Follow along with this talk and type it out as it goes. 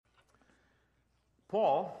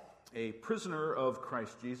Paul, a prisoner of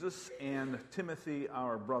Christ Jesus, and Timothy,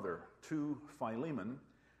 our brother, to Philemon,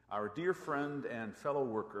 our dear friend and fellow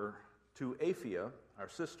worker, to Aphia, our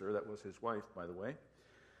sister, that was his wife, by the way,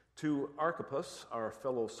 to Archippus, our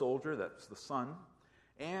fellow soldier, that's the son,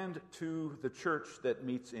 and to the church that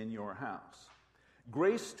meets in your house.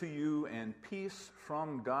 Grace to you and peace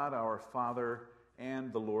from God our Father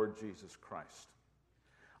and the Lord Jesus Christ.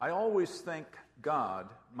 I always thank God,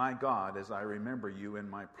 my God, as I remember you in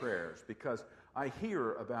my prayers, because I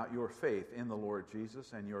hear about your faith in the Lord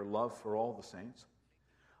Jesus and your love for all the saints.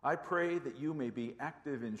 I pray that you may be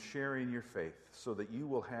active in sharing your faith so that you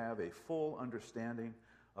will have a full understanding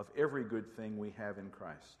of every good thing we have in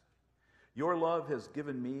Christ. Your love has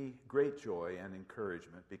given me great joy and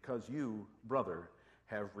encouragement because you, brother,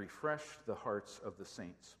 have refreshed the hearts of the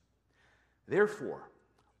saints. Therefore,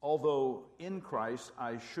 although in Christ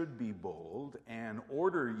I should be bold and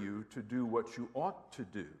order you to do what you ought to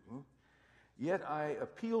do, yet I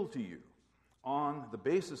appeal to you on the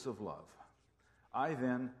basis of love. I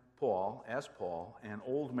then, Paul, an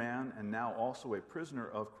old man and now also a prisoner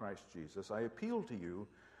of Christ Jesus, I appeal to you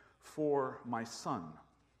for my son,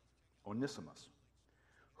 Onesimus,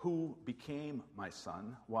 who became my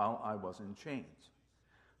son while I was in chains.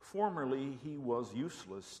 Formerly he was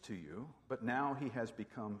useless to you, but now he has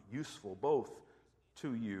become useful both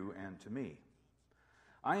to you and to me.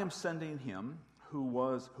 I am sending him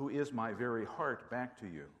who is my very heart back to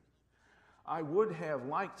you. I would have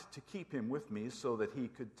liked to keep him with me so that he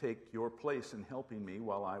could take your place in helping me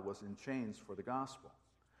while I was in chains for the gospel.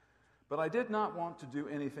 But I did not want to do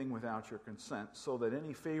anything without your consent, so that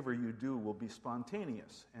any favor you do will be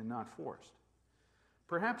spontaneous and not forced.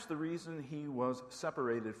 Perhaps the reason he was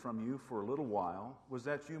separated from you for a little while was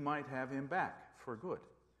that you might have him back for good,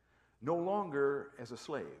 no longer as a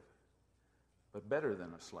slave, but better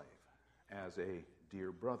than a slave, as a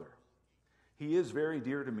dear brother. He is very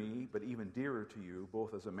dear to me, but even dearer to you,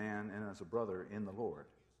 both as a man and as a brother in the Lord.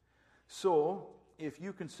 So, if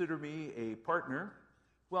you consider me a partner,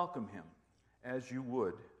 welcome him, as you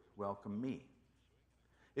would welcome me.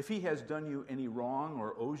 If he has done you any wrong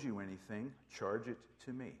or owes you anything, charge it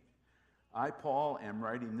to me. I, Paul, am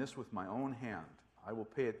writing this with my own hand. I will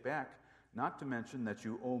pay it back, not to mention that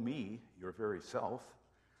you owe me your very self.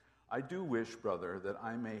 I do wish, brother, that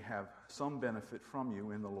I may have some benefit from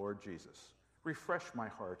you in the Lord Jesus. Refresh my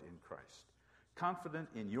heart in Christ. Confident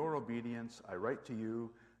in your obedience, I write to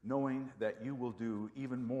you, knowing that you will do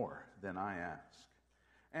even more than I ask.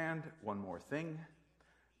 And one more thing.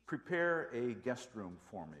 Prepare a guest room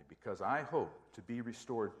for me, because I hope to be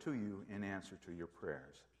restored to you in answer to your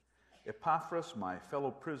prayers. Epaphras, my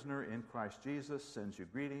fellow prisoner in Christ Jesus, sends you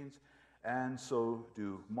greetings, and so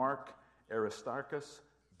do Mark, Aristarchus,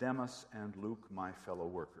 Demas, and Luke, my fellow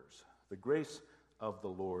workers. The grace of the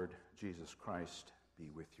Lord Jesus Christ be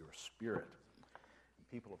with your spirit. And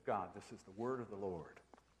people of God, this is the word of the Lord.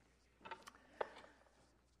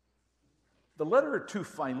 The letter to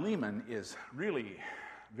Philemon is really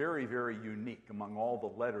very, very unique among all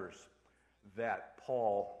the letters that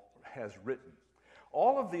Paul has written.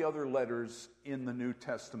 All of the other letters in the New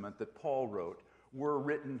Testament that Paul wrote were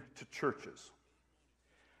written to churches.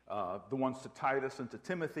 The ones to Titus and to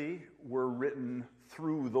Timothy were written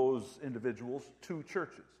through those individuals to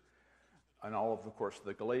churches. And all of course,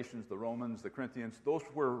 the Galatians, the Romans, the Corinthians, those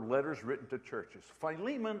were letters written to churches.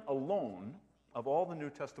 Philemon alone, of all the New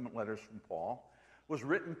Testament letters from Paul, was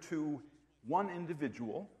written to one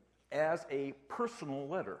individual as a personal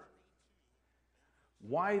letter.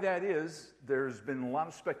 Why that is, there's been a lot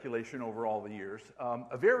of speculation over all the years.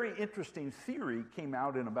 A very interesting theory came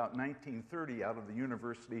out in about 1930 out of the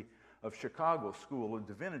University of Chicago School of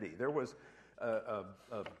Divinity. There was a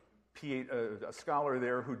scholar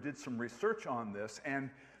there who did some research on this and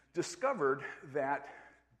discovered that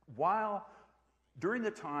while during the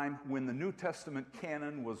time when the New Testament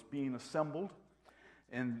canon was being assembled,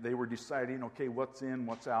 and they were deciding, okay, what's in,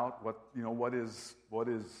 what's out, what is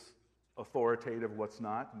authoritative, what's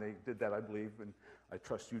not. And they did that, I believe, and I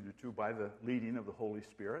trust you do too, by the leading of the Holy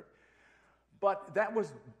Spirit. But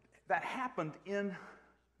that happened in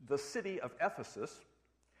the city of Ephesus,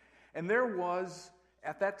 and there was,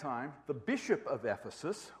 at that time, the bishop of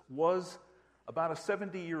Ephesus was about a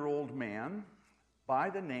 70-year-old man by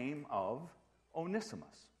the name of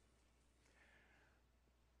Onesimus.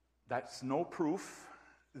 That's no proof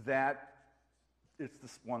that it's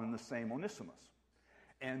this one and the same Onesimus.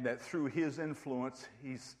 And that through his influence,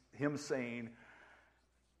 him saying,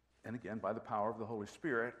 and again, by the power of the Holy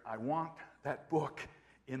Spirit, I want that book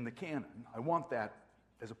in the canon. I want that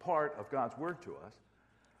as a part of God's Word to us.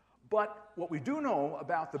 But what we do know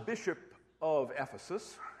about the bishop of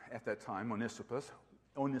Ephesus at that time, Onesiphus,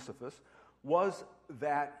 was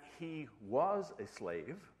that he was a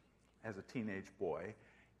slave as a teenage boy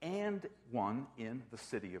and one in the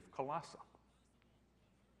city of Colossae.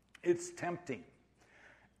 It's tempting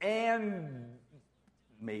and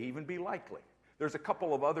may even be likely. There's a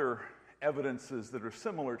couple of other evidences that are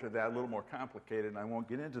similar to that, a little more complicated, and I won't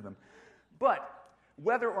get into them. But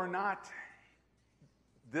whether or not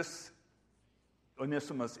this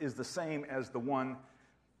Onesimus is the same as the one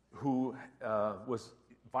who was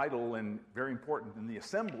vital and very important in the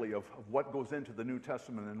assembly of what goes into the New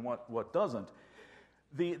Testament and what doesn't,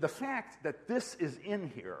 the fact that this is in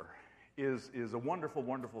here is a wonderful,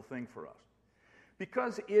 wonderful thing for us.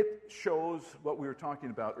 Because it shows what we were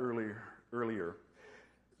talking about earlier,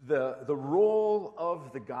 the role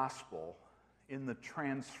of the gospel in the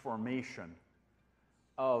transformation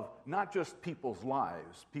of not just people's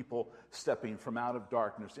lives, people stepping from out of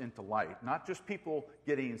darkness into light, not just people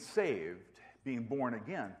getting saved, being born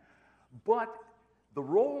again, but the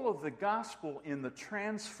role of the gospel in the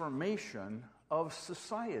transformation of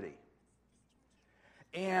society.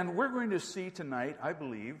 And we're going to see tonight, I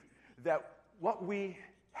believe, that what we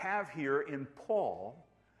have here in Paul,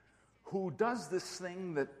 who does this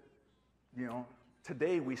thing that,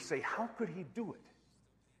 today we say, how could he do it?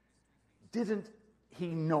 Didn't he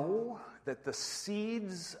know that the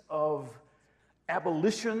seeds of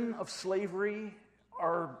abolition of slavery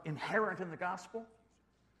are inherent in the gospel?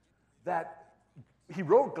 That he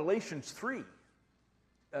wrote Galatians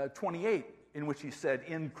 3:28, in which he said,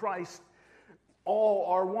 in Christ all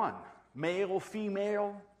are one, male,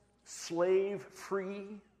 female, slave,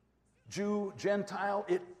 free, Jew, Gentile.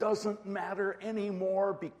 It doesn't matter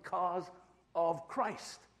anymore because of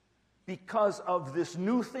Christ. Because of this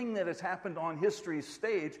new thing that has happened on history's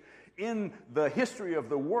stage. In the history of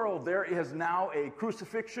the world, there is now a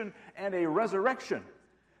crucifixion and a resurrection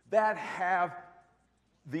that have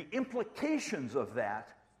the implications of that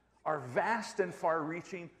are vast and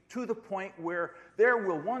far-reaching, to the point where there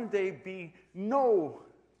will one day be no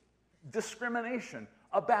discrimination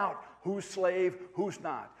about who's slave, who's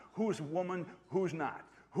not, who's woman, who's not,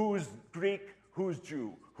 who's Greek, who's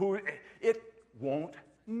Jew, it won't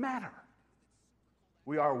matter.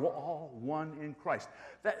 We are all one in Christ.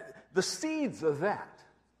 The seeds of that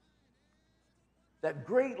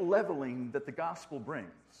great leveling that the gospel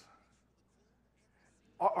brings,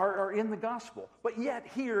 are in the gospel. But yet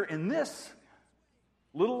here in this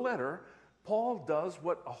little letter, Paul does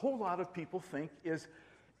what a whole lot of people think is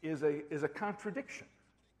a contradiction.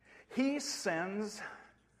 He sends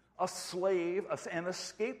a slave, an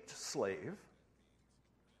escaped slave,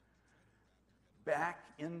 back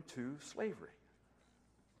into slavery.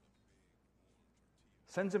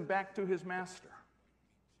 Sends him back to his master.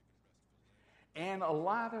 And a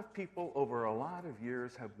lot of people over a lot of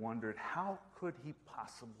years have wondered, how could he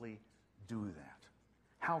possibly do that?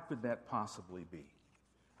 How could that possibly be?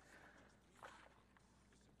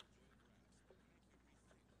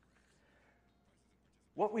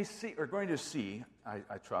 What we are going to see,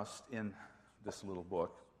 I trust, in this little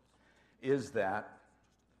book, is that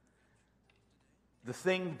the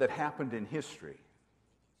thing that happened in history,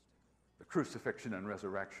 the crucifixion and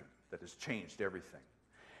resurrection that has changed everything,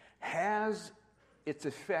 has its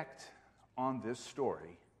effect on this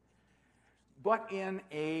story, but in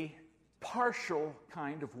a partial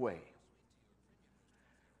kind of way.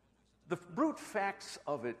 The brute facts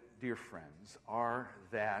of it, dear friends, are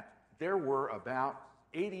that there were about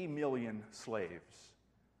 80 million slaves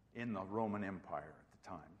in the Roman Empire at the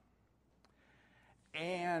time.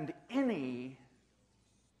 And any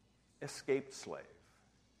escaped slave,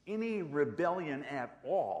 any rebellion at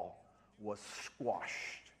all, was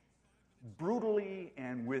squashed brutally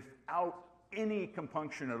and without any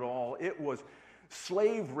compunction at all.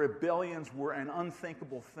 Slave rebellions were an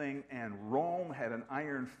unthinkable thing, and Rome had an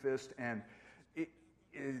iron fist, and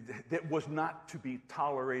that was not to be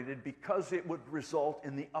tolerated because it would result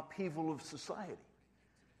in the upheaval of society.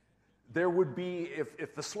 There would be,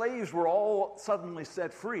 if the slaves were all suddenly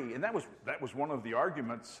set free, and that was one of the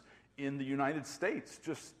arguments in the United States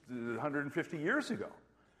just 150 years ago,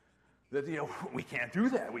 that we can't do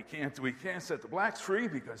that. We can't set the blacks free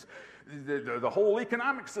because the whole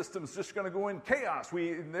economic system's just going to go in chaos.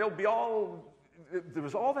 There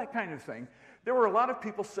was all that kind of thing. There were a lot of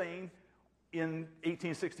people saying in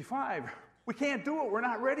 1865, we can't do it. We're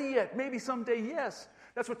not ready yet. Maybe someday, yes.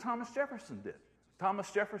 That's what Thomas Jefferson did.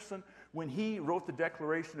 Thomas Jefferson, when he wrote the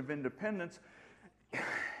Declaration of Independence,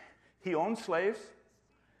 he owned slaves.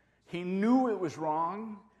 He knew it was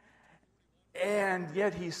wrong. And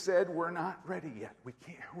yet he said, we're not ready yet. We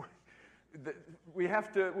can't. we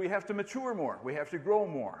have to mature more. We have to grow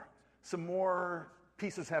more. Some more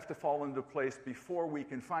pieces have to fall into place before we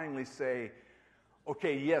can finally say,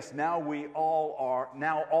 okay, yes, now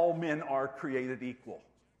all men are created equal,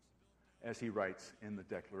 as he writes in the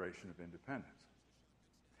Declaration of Independence.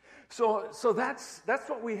 So that's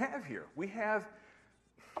what we have here. We have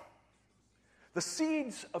the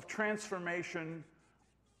seeds of transformation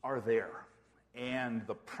are there, and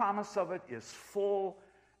the promise of it is full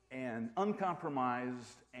and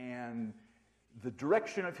uncompromised, and the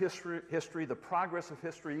direction of history, the progress of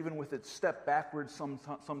history, even with its step backwards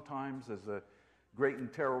sometimes, as a great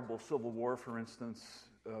and terrible civil war, for instance,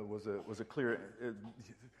 was a clear.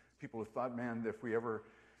 People have thought, man, if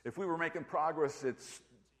we were making progress, it's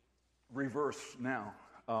reverse now.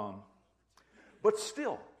 But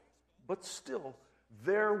still,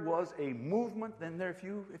 there was a movement. Then there, if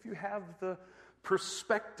you have the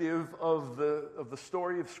perspective of the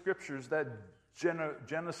story of Scriptures, that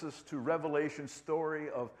Genesis to Revelation story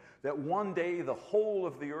of that one day the whole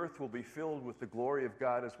of the earth will be filled with the glory of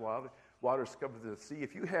God as waters cover the sea.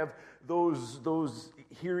 If you have those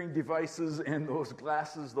hearing devices and those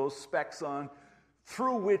glasses, those specs on,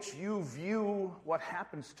 through which you view what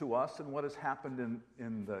happens to us and what has happened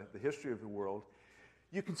in the history of the world,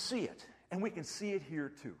 you can see it. And we can see it here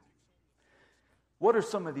too. What are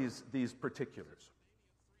some of these particulars?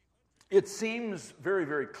 It seems very,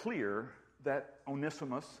 very clear that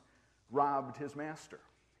Onesimus robbed his master.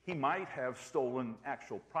 He might have stolen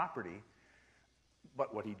actual property,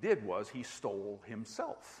 but what he did was he stole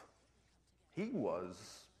himself. He was,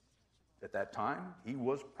 at that time, he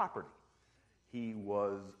was property. He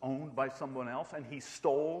was owned by someone else, and he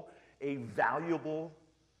stole a valuable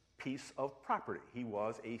piece of property. He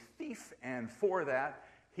was a thief, and for that,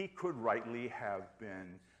 he could rightly have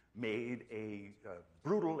been made a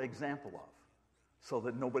brutal example of, so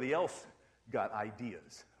that nobody else got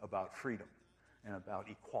ideas about freedom and about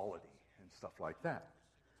equality and stuff like that.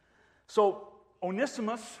 So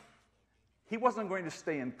Onesimus, he wasn't going to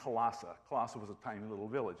stay in Colossae. Colossae was a tiny little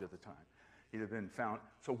village at the time. He'd have been found.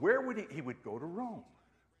 So where would he? He would go to Rome,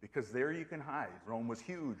 because there you can hide. Rome was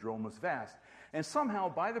huge. Rome was vast. And somehow,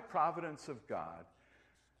 by the providence of God,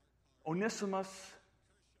 Onesimus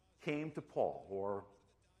came to Paul, or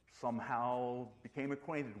somehow became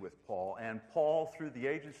acquainted with Paul. And Paul, through the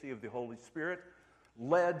agency of the Holy Spirit,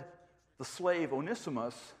 led the slave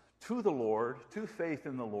Onesimus to the Lord, to faith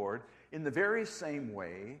in the Lord, in the very same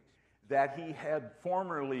way that he had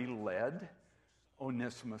formerly led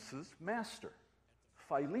Onesimus's master,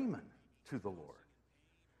 Philemon, to the Lord.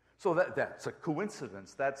 So that's a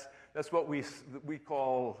coincidence. That's what we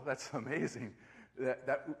call, that's amazing.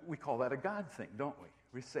 That we call that a God thing, don't we?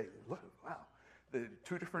 We say, look, wow, the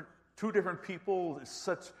two different people,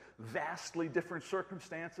 such vastly different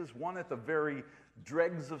circumstances. One at the very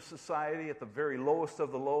dregs of society, at the very lowest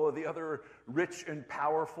of the low, the other rich and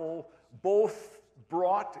powerful, both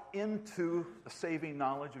brought into the saving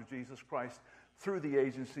knowledge of Jesus Christ through the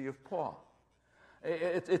agency of Paul.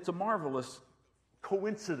 It's a marvelous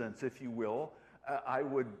coincidence, if you will. I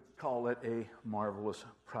would call it a marvelous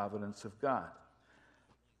providence of God.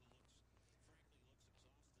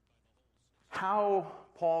 How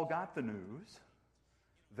Paul got the news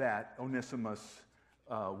that Onesimus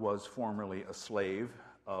was formerly a slave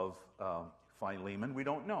of Philemon, we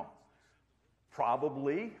don't know.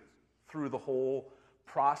 Probably through the whole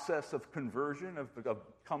process of conversion, of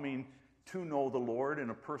coming to know the Lord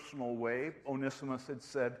in a personal way, Onesimus had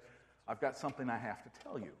said, I've got something I have to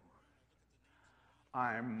tell you.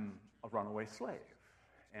 I'm a runaway slave,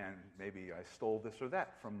 and maybe I stole this or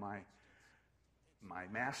that from my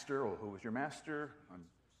master, or who was your master? I'm,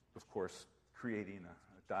 of course, creating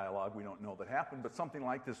a dialogue we don't know that happened, but something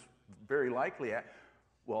like this very likely.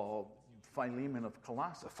 Philemon of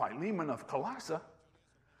Colossae. Philemon of Colossae?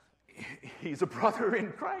 He's a brother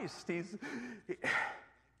in Christ.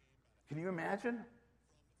 Can you imagine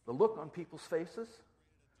the look on people's faces?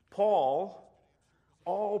 Paul,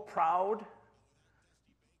 all proud,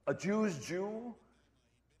 a Jew's Jew,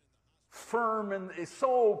 firm and is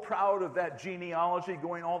so proud of that genealogy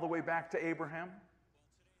going all the way back to Abraham,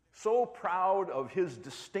 so proud of his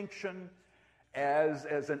distinction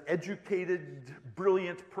as an educated,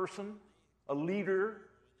 brilliant person, a leader,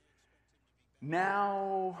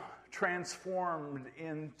 now transformed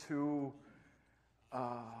into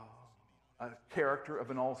a character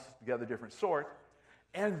of an altogether different sort.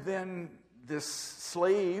 And then this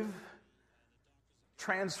slave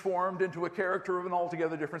transformed into a character of an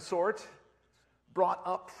altogether different sort, brought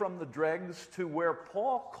up from the dregs to where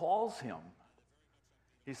Paul calls him.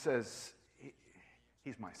 He says,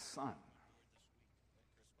 he's my son.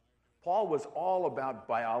 Paul was all about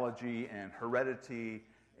biology and heredity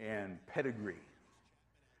and pedigree.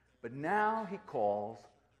 But now he calls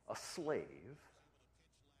a slave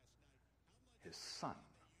his son.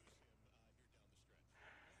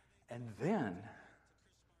 And then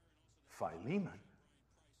Philemon.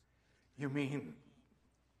 You mean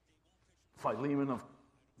Philemon of,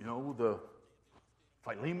 the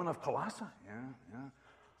Philemon of Colossae? Yeah.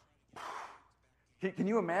 Can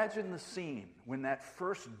you imagine the scene when that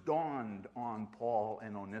first dawned on Paul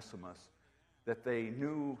and Onesimus that they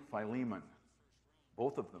knew Philemon,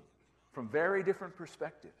 both of them, from very different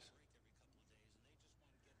perspectives?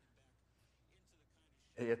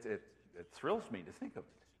 It thrills me to think of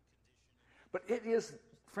it. But it is,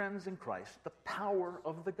 friends in Christ, the power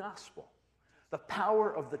of the gospel, the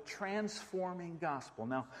power of the transforming gospel.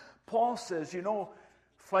 Now, Paul says,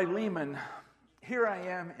 Philemon, here I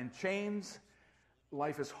am in chains.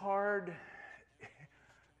 Life is hard.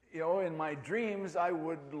 In my dreams, I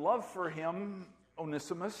would love for him,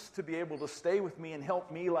 Onesimus, to be able to stay with me and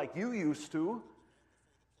help me like you used to.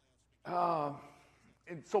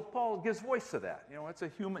 And so Paul gives voice to that. It's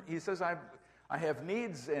a human. He says, I have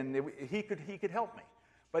needs, and he could help me.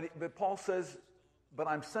 But Paul says, but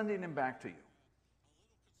I'm sending him back to you.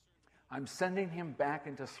 I'm sending him back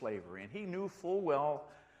into slavery. And he knew full well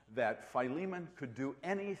that Philemon could do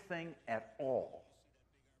anything at all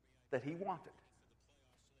that he wanted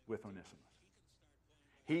with Onesimus.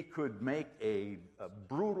 He could make a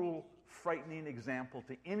brutal, frightening example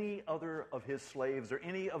to any other of his slaves or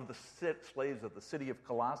any of the slaves of the city of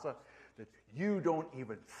Colossae that you don't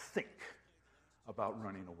even think about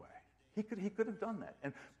running away. He could have done that.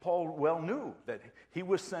 And Paul well knew that he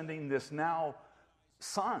was sending this now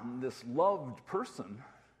son, this loved person,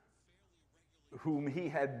 whom he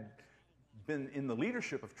had been in the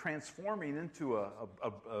leadership of transforming into a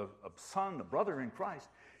son, a brother in Christ.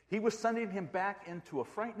 He was sending him back into a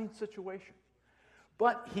frightening situation.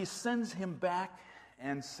 But he sends him back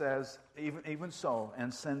and says, even so,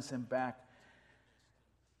 and sends him back.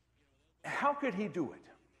 How could he do it?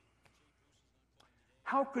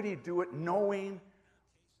 How could he do it knowing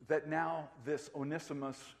that now this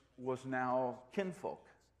Onesimus was now kinfolk?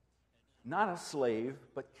 Not a slave,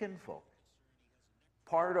 but kinfolk.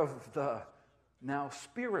 Part of the now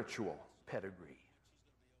spiritual pedigree.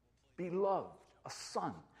 Beloved, a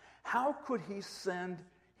son. How could he send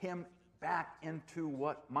him back into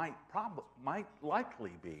what might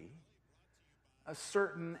likely be a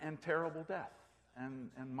certain and terrible death and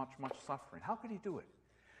much, much suffering? How could he do it?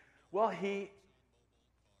 Well, he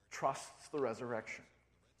trusts the resurrection.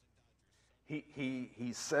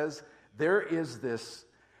 He says there is this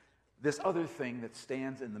other thing that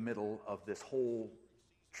stands in the middle of this whole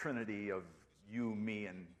trinity of you, me,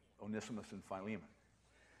 and Onesimus and Philemon.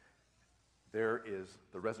 There is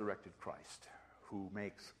the resurrected Christ who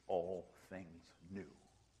makes all things new,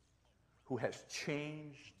 who has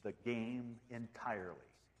changed the game entirely.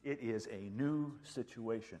 It is a new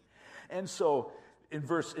situation. And so in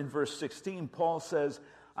verse 16, Paul says,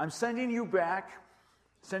 I'm sending him back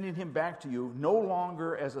to you, no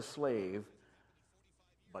longer as a slave,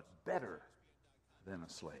 but better than a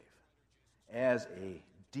slave, as a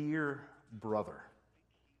dear brother.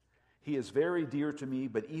 He is very dear to me,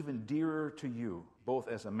 but even dearer to you, both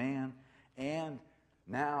as a man and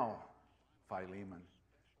now, Philemon,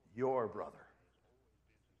 your brother,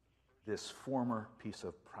 this former piece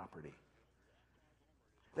of property.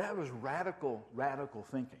 That was radical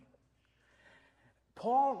thinking.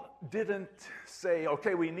 Paul didn't say,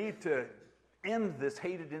 okay, we need to end this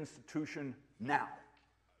hated institution now.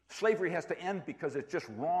 Slavery has to end because it's just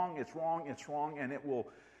wrong, and it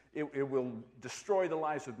will destroy the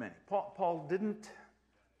lives of many. Paul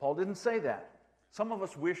didn't say that. Some of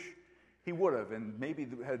us wish he would have, and maybe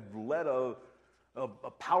had led a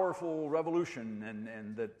powerful revolution,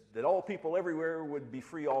 and that all people everywhere would be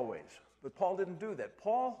free always. But Paul didn't do that.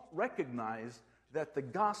 Paul recognized that the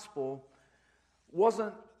gospel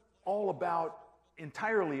wasn't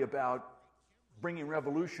entirely about bringing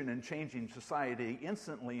revolution and changing society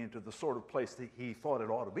instantly into the sort of place that he thought it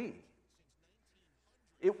ought to be.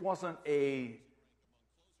 It wasn't a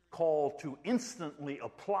call to instantly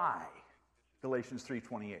apply Galatians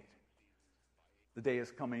 3:28. The day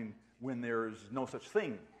is coming when there's no such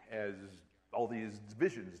thing as all these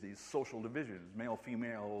divisions, these social divisions, male,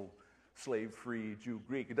 female, slave, free, Jew,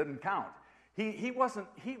 Greek. It doesn't count. He wasn't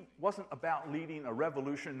about leading a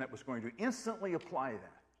revolution that was going to instantly apply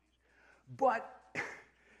that.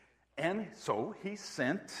 And so he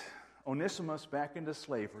sent Onesimus back into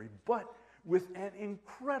slavery, but with an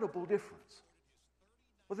incredible difference,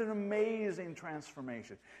 with an amazing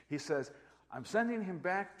transformation. He says, I'm sending him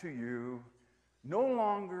back to you no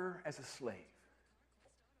longer as a slave,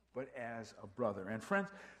 but as a brother. And friends,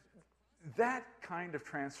 that kind of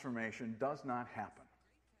transformation does not happen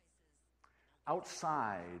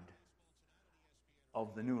outside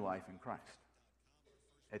of the new life in Christ.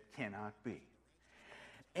 It cannot be.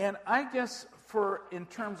 And I guess in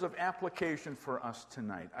terms of application for us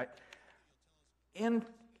tonight, in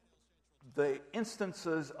the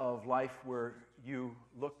instances of life where you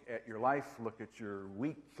look at your life, look at your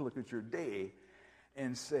week, look at your day,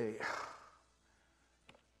 and say,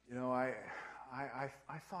 I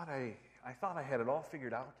thought I had it all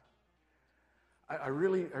figured out. I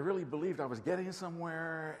really believed I was getting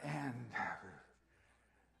somewhere, and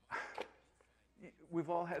we've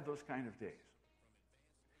all had those kind of days.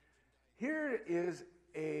 Here is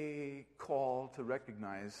a call to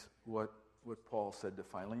recognize what Paul said to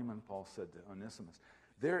Philemon, Paul said to Onesimus.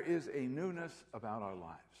 There is a newness about our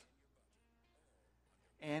lives.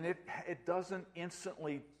 And it doesn't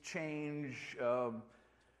instantly change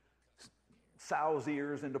sow's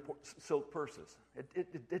ears into silk purses.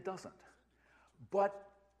 It doesn't. But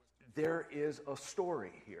there is a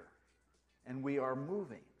story here. And we are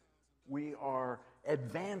moving. We are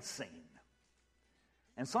advancing.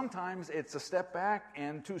 And sometimes it's a step back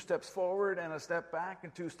and 2 steps forward and a step back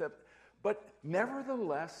and 2 steps. But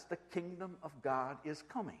nevertheless, the kingdom of God is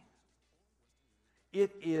coming.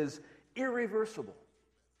 It is irreversible.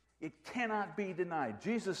 It cannot be denied.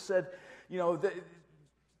 Jesus said,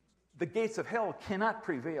 the gates of hell cannot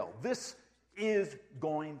prevail. This is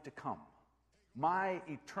going to come. My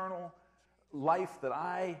eternal life that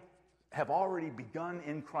I have already begun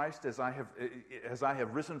in Christ as I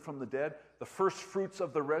have risen from the dead, the first fruits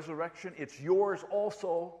of the resurrection, it's yours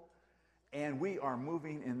also. And we are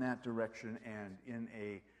moving in that direction and in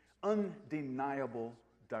a undeniable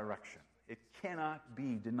direction. It cannot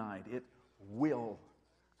be denied. It will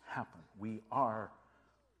happen. We are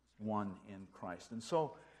one in Christ. And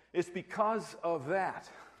so it's because of that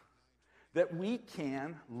we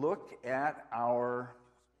can look at our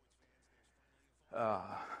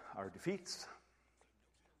defeats,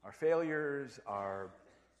 our failures, our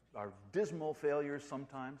dismal failures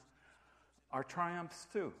sometimes, our triumphs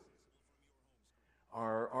too.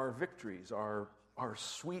 Our victories, our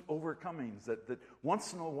sweet overcomings that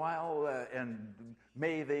once in a while, and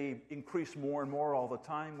may they increase more and more all the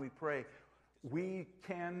time, we pray, we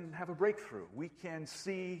can have a breakthrough. We can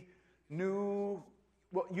see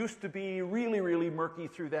what used to be really, really murky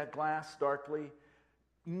through that glass darkly,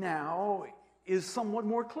 now is somewhat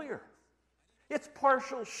more clear. It's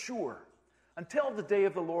partial, sure. Until the day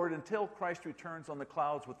of the Lord, until Christ returns on the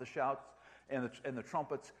clouds with the shouts and the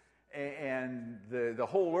trumpets, and the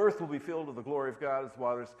whole earth will be filled with the glory of God as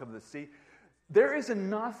waters come to the sea. There is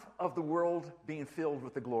enough of the world being filled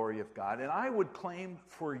with the glory of God. And I would claim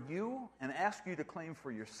for you and ask you to claim for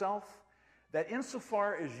yourself that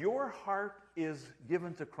insofar as your heart is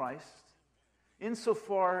given to Christ,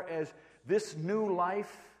 insofar as this new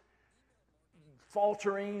life,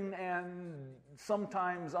 faltering and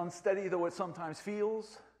sometimes unsteady, though it sometimes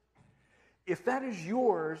feels, if that is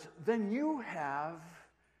yours, then you have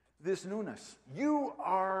this newness. You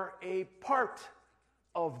are a part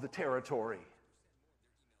of the territory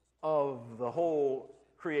of the whole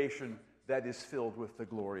creation that is filled with the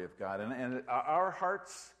glory of God. And our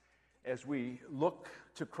hearts, as we look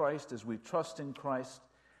to Christ, as we trust in Christ,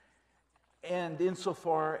 and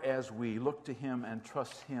insofar as we look to Him and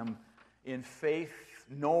trust Him in faith,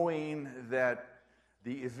 knowing that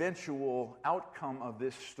the eventual outcome of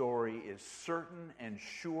this story is certain and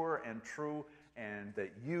sure and true, and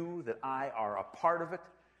that I are a part of it,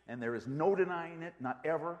 and there is no denying it, not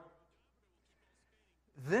ever,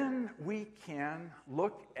 then we can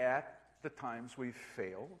look at the times we've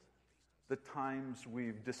failed, the times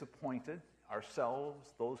we've disappointed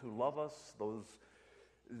ourselves, those who love us, those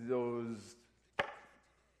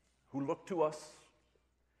who look to us,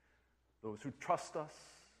 those who trust us,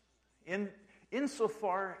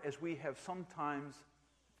 insofar as we have sometimes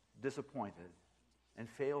disappointed and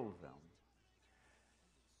failed them.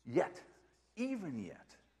 Yet, even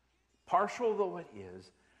yet, partial though it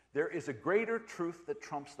is, there is a greater truth that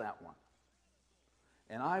trumps that one.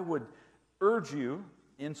 And I would urge you,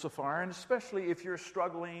 insofar, and especially if you're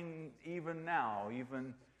struggling even now,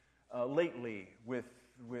 even lately, with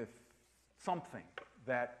something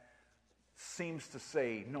that seems to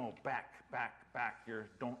say, no, back.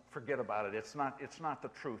 Don't forget about it. It's not the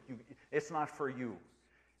truth. It's not for you.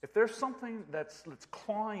 If there's something that's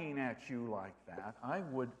clawing at you like that, I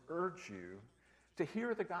would urge you to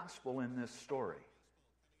hear the gospel in this story.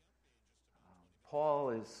 Paul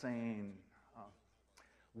is saying,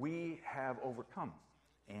 we have overcome,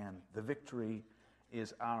 and the victory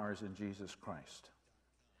is ours in Jesus Christ.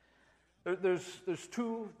 There's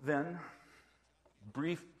two, then,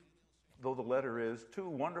 brief though the letter is, two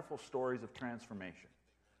wonderful stories of transformation.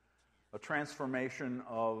 A transformation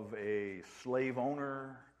of a slave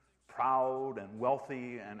owner, proud and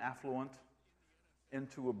wealthy and affluent,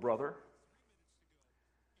 into a brother.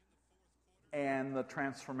 And the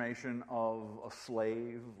transformation of a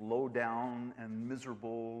slave, low down and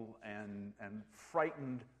miserable and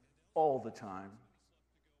frightened all the time,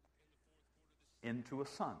 into a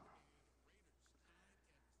son.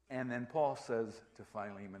 And then Paul says to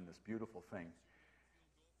Philemon this beautiful thing: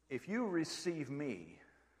 if you receive me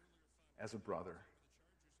as a brother,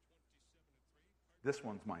 this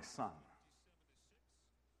one's my son.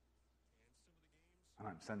 And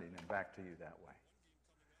I'm sending him back to you that way.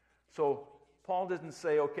 So Paul didn't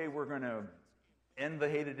say, okay, we're going to end the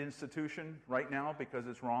hated institution right now because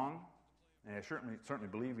it's wrong. And I certainly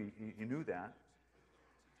believe he knew that.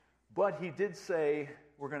 But he did say,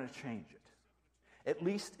 we're going to change it. At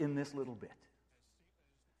least in this little bit.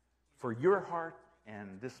 For your heart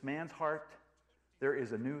and this man's heart, there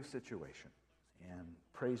is a new situation. And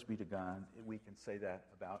praise be to God, we can say that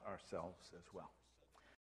about ourselves as well.